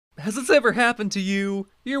Has this ever happened to you?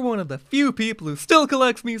 You're one of the few people who still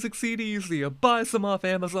collects music CDs, so you buy some off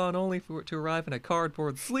Amazon only for it to arrive in a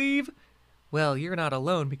cardboard sleeve? Well, you're not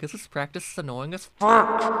alone because this practice is annoying as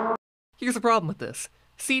fuck. Here's the problem with this.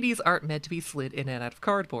 CDs aren't meant to be slid in and out of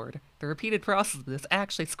cardboard. The repeated process of this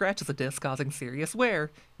actually scratches the disc, causing serious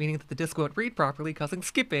wear, meaning that the disc won't read properly, causing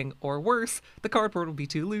skipping, or worse, the cardboard will be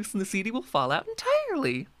too loose and the CD will fall out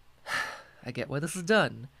entirely. I get why this is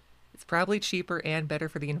done. It's probably cheaper and better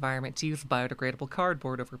for the environment to use biodegradable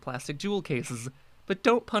cardboard over plastic jewel cases, but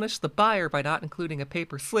don't punish the buyer by not including a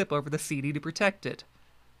paper slip over the CD to protect it.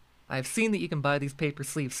 I've seen that you can buy these paper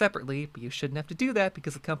sleeves separately, but you shouldn't have to do that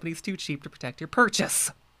because the company's too cheap to protect your purchase.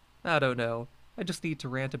 I don't know. I just need to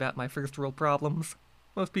rant about my first world problems.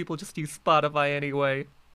 Most people just use Spotify anyway.